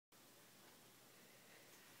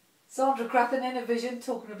Sandra Crathern, Inner Vision,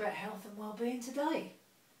 talking about health and well-being today.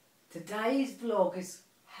 Today's vlog is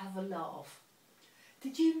have a laugh.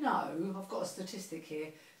 Did you know, I've got a statistic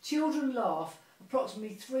here, children laugh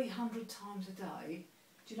approximately 300 times a day.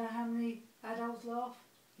 Do you know how many adults laugh?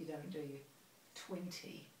 You don't, do you?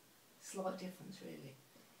 20. Slight difference really.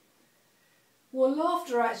 Well,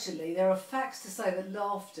 laughter actually, there are facts to say that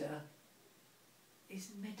laughter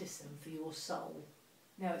is medicine for your soul.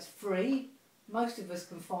 Now it's free. Most of us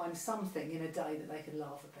can find something in a day that they can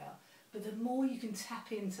laugh about. But the more you can tap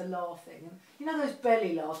into laughing, and you know those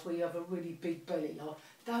belly laughs where you have a really big belly laugh,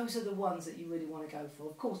 those are the ones that you really want to go for.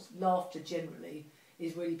 Of course, laughter generally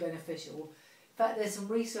is really beneficial. In fact, there's some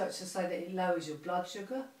research to say that it lowers your blood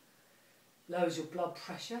sugar, lowers your blood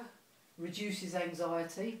pressure, reduces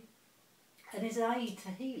anxiety, and is an aid to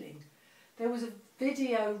healing. There was a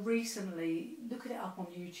video recently, look it up on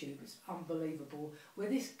YouTube, it's unbelievable, where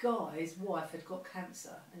this guy's wife had got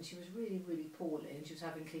cancer and she was really, really poorly and she was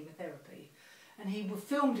having chemotherapy. And he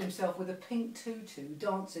filmed himself with a pink tutu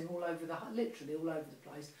dancing all over literally all over the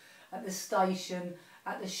place, at the station,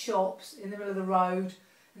 at the shops, in the middle of the road.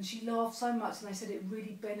 And she laughed so much and they said it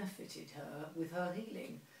really benefited her with her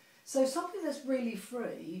healing. So something that's really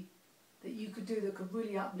free that you could do that could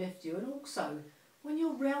really uplift you, and also when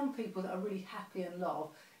you're around people that are really happy and laugh,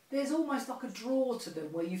 there's almost like a draw to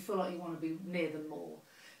them where you feel like you want to be near them more.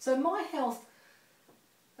 So my health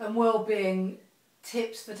and well-being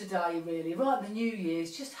tips for today really, right in the New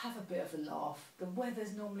Year's, just have a bit of a laugh. The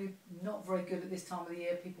weather's normally not very good at this time of the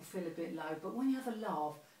year, people feel a bit low, but when you have a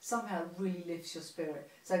laugh, somehow it really lifts your spirit.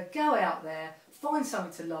 So go out there, find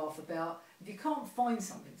something to laugh about. If you can't find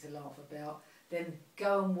something to laugh about, then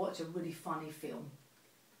go and watch a really funny film.